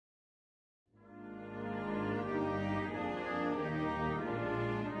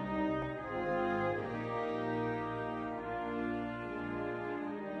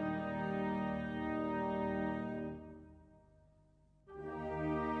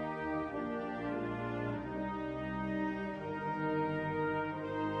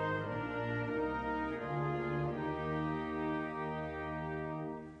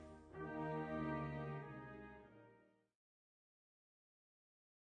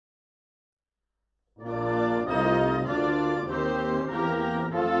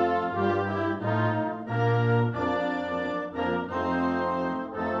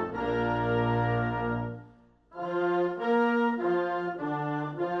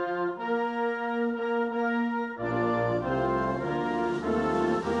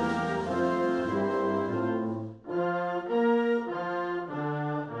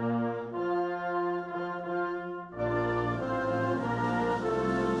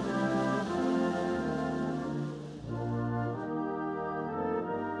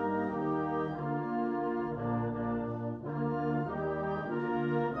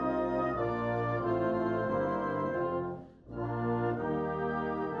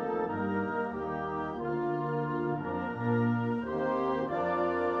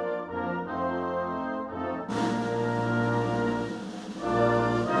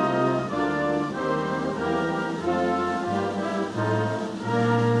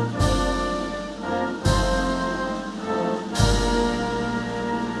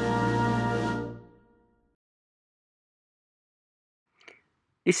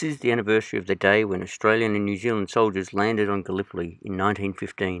This is the anniversary of the day when Australian and New Zealand soldiers landed on Gallipoli in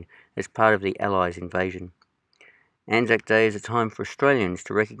 1915 as part of the Allies' invasion. Anzac Day is a time for Australians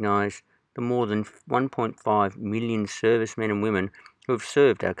to recognise the more than 1.5 million servicemen and women who have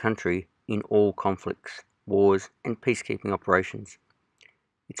served our country in all conflicts, wars and peacekeeping operations.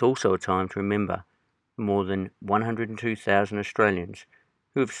 It's also a time to remember the more than 102,000 Australians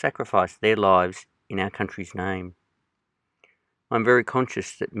who have sacrificed their lives in our country's name. I'm very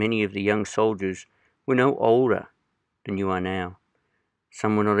conscious that many of the young soldiers were no older than you are now.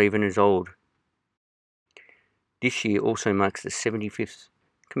 Some were not even as old. This year also marks the 75th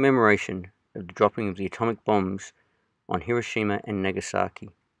commemoration of the dropping of the atomic bombs on Hiroshima and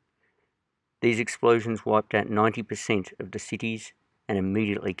Nagasaki. These explosions wiped out 90% of the cities and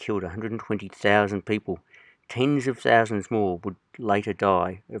immediately killed 120,000 people. Tens of thousands more would later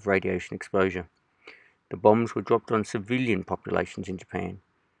die of radiation exposure. The bombs were dropped on civilian populations in Japan.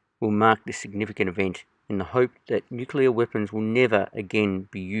 We'll mark this significant event in the hope that nuclear weapons will never again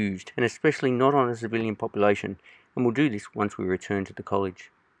be used, and especially not on a civilian population, and we'll do this once we return to the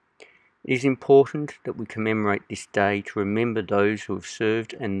college. It is important that we commemorate this day to remember those who have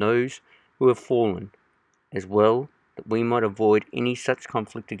served and those who have fallen, as well that we might avoid any such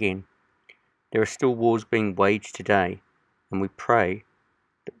conflict again. There are still wars being waged today, and we pray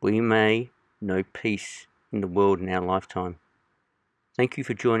that we may know peace in the world in our lifetime. Thank you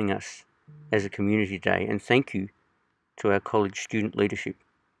for joining us as a community today, and thank you to our college student leadership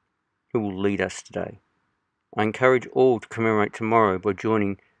who will lead us today. I encourage all to commemorate tomorrow by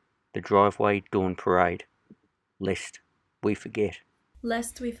joining the Driveway Dawn Parade, lest we forget.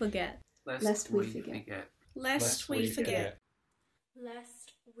 Lest we forget. Lest we forget. Lest we forget.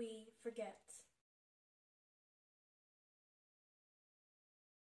 Lest we forget.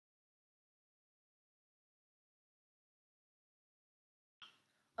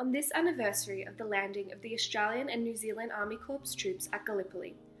 On this anniversary of the landing of the Australian and New Zealand Army Corps troops at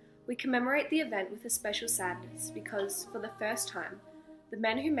Gallipoli, we commemorate the event with a special sadness because, for the first time, the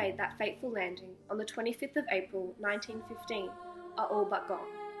men who made that fateful landing on the 25th of April 1915 are all but gone.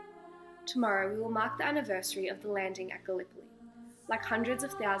 Tomorrow we will mark the anniversary of the landing at Gallipoli. Like hundreds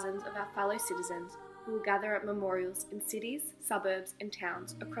of thousands of our fellow citizens who will gather at memorials in cities, suburbs and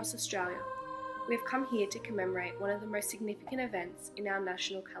towns across Australia, we have come here to commemorate one of the most significant events in our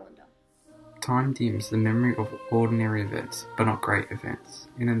national calendar. Time dims the memory of ordinary events, but not great events.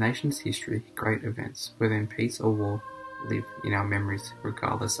 In a nation's history, great events, whether in peace or war, live in our memories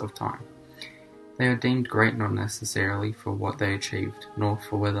regardless of time. They are deemed great not necessarily for what they achieved, nor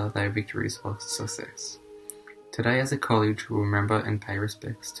for whether they are victories or success. Today as a college we will remember and pay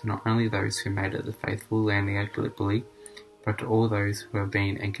respects to not only those who made it the faithful landing at Gallipoli, but to all those who have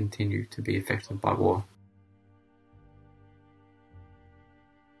been and continue to be affected by war.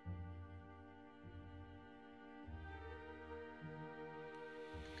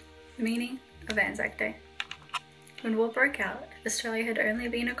 The meaning of Anzac Day. When war broke out, Australia had only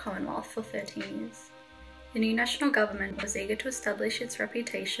been a Commonwealth for 13 years. The new national government was eager to establish its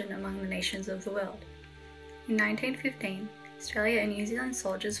reputation among the nations of the world. In 1915, Australia and New Zealand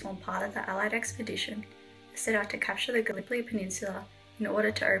soldiers formed part of the Allied expedition that set out to capture the Gallipoli Peninsula in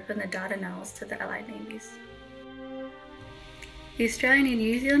order to open the Dardanelles to the Allied navies. The Australian and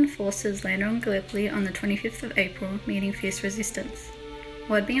New Zealand forces landed on Gallipoli on the 25th of April, meeting fierce resistance.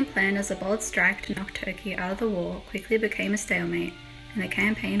 What had been planned as a bold strike to knock Turkey out of the war quickly became a stalemate, and the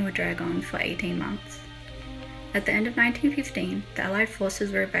campaign would drag on for 18 months. At the end of 1915, the Allied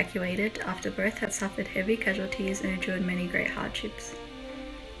forces were evacuated after both had suffered heavy casualties and endured many great hardships.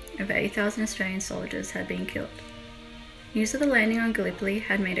 Over 8,000 Australian soldiers had been killed. News of the landing on Gallipoli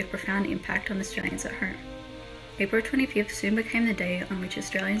had made a profound impact on Australians at home. April 25th soon became the day on which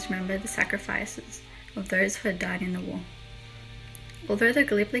Australians remembered the sacrifices of those who had died in the war. Although the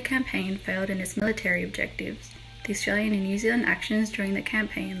Gallipoli campaign failed in its military objectives, the Australian and New Zealand actions during the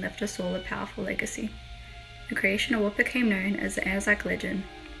campaign left us all a powerful legacy. The creation of what became known as the Anzac legend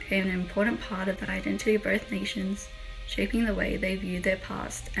became an important part of the identity of both nations, shaping the way they viewed their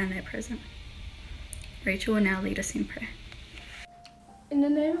past and their present. Rachel will now lead us in prayer. In the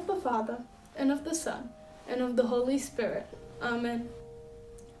name of the Father, and of the Son, and of the Holy Spirit. Amen.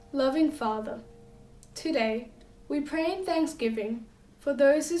 Loving Father, today we pray in thanksgiving for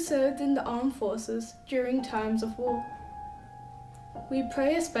those who served in the armed forces during times of war. We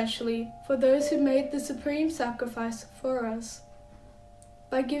pray especially for those who made the supreme sacrifice for us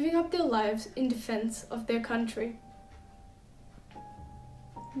by giving up their lives in defense of their country.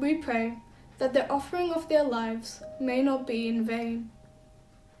 We pray that the offering of their lives may not be in vain.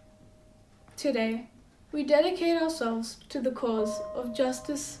 Today, We dedicate ourselves to the cause of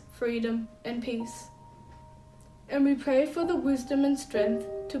justice, freedom, and peace. And we pray for the wisdom and strength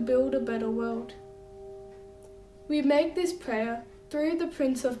to build a better world. We make this prayer through the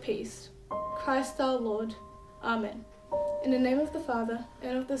Prince of Peace, Christ our Lord. Amen. In the name of the Father,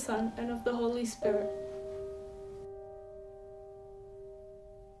 and of the Son, and of the Holy Spirit.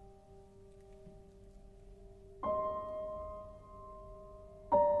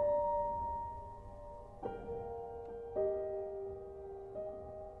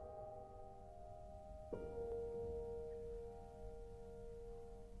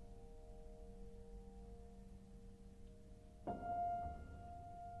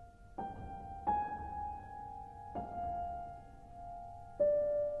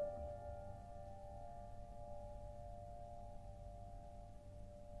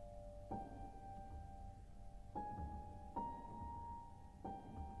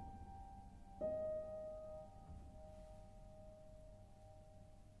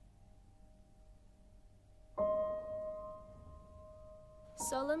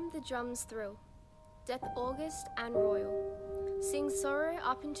 Solemn the drums thrill, death august and royal, sing sorrow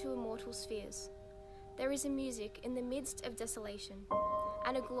up into immortal spheres. There is a music in the midst of desolation,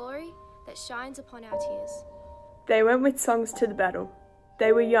 and a glory that shines upon our tears. They went with songs to the battle.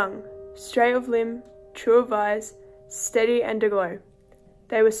 They were young, straight of limb, true of eyes, steady and aglow.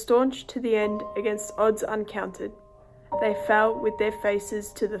 They were staunch to the end against odds uncounted. They fell with their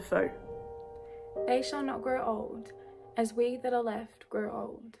faces to the foe. They shall not grow old, as we that are left grow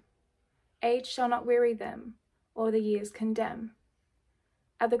old. Age shall not weary them, or the years condemn.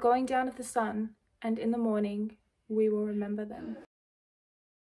 At the going down of the sun, and in the morning, we will remember them.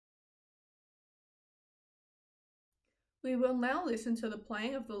 We will now listen to the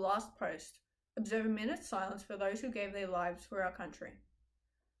playing of the last post. Observe a minute's silence for those who gave their lives for our country.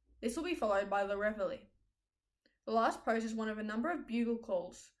 This will be followed by the reveille. The last post is one of a number of bugle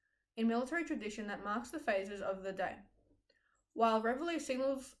calls in military tradition that marks the phases of the day. While reveille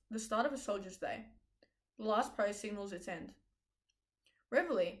signals the start of a soldier's day, the last post signals its end.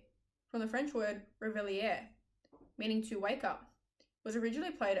 Reveille, from the French word réveiller, meaning to wake up, was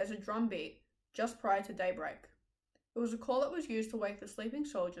originally played as a drum beat just prior to daybreak. It was a call that was used to wake the sleeping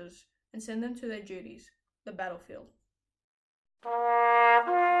soldiers and send them to their duties, the battlefield.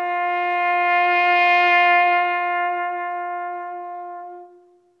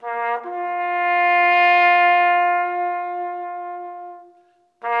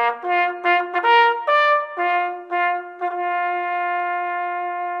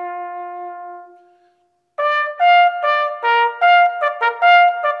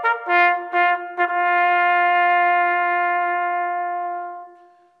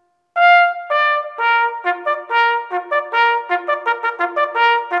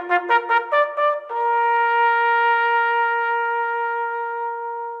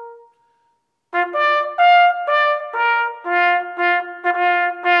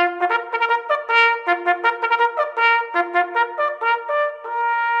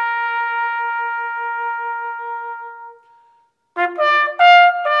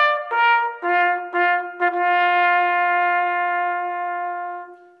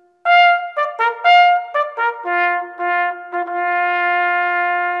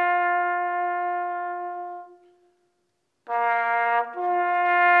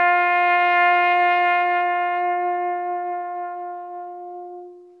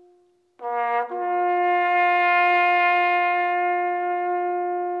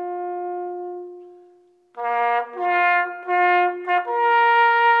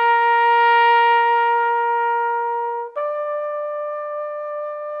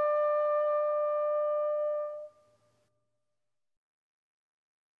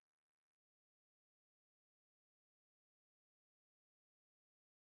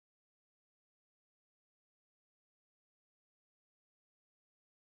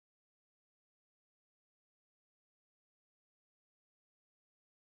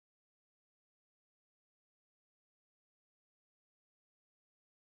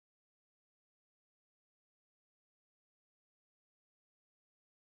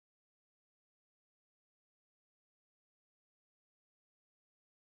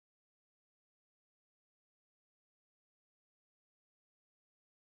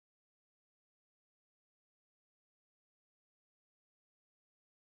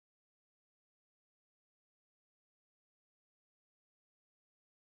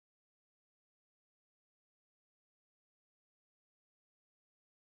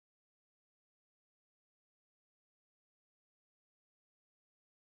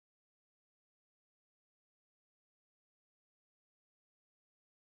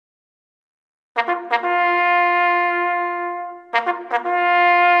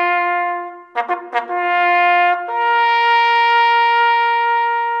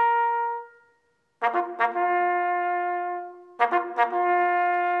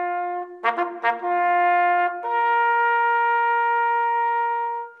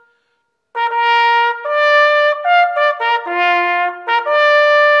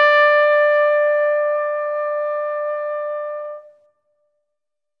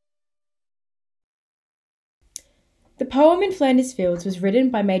 poem In Flanders Fields was written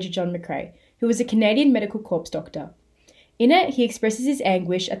by Major John McCrae, who was a Canadian medical corps doctor. In it, he expresses his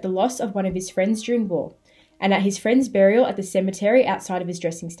anguish at the loss of one of his friends during war, and at his friend's burial at the cemetery outside of his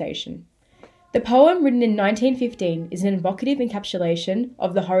dressing station. The poem, written in 1915, is an evocative encapsulation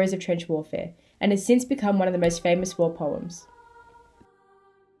of the horrors of trench warfare, and has since become one of the most famous war poems.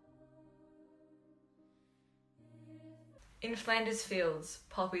 In Flanders Fields,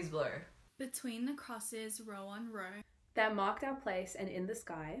 poppies blow. Between the crosses, row on row, that marked our place, and in the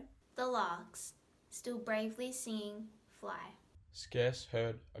sky, the larks, still bravely singing, fly. Scarce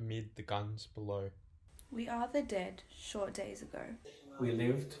heard amid the guns below. We are the dead, short days ago. We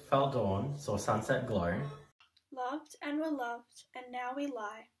lived, felt dawn, saw sunset glow. Loved and were loved, and now we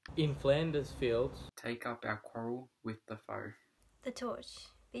lie. In Flanders Fields, take up our quarrel with the foe. The torch,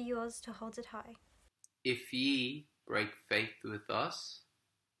 be yours to hold it high. If ye break faith with us,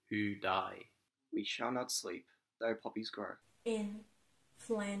 who die? We shall not sleep, though poppies grow. In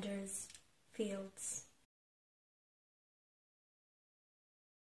Flanders Fields.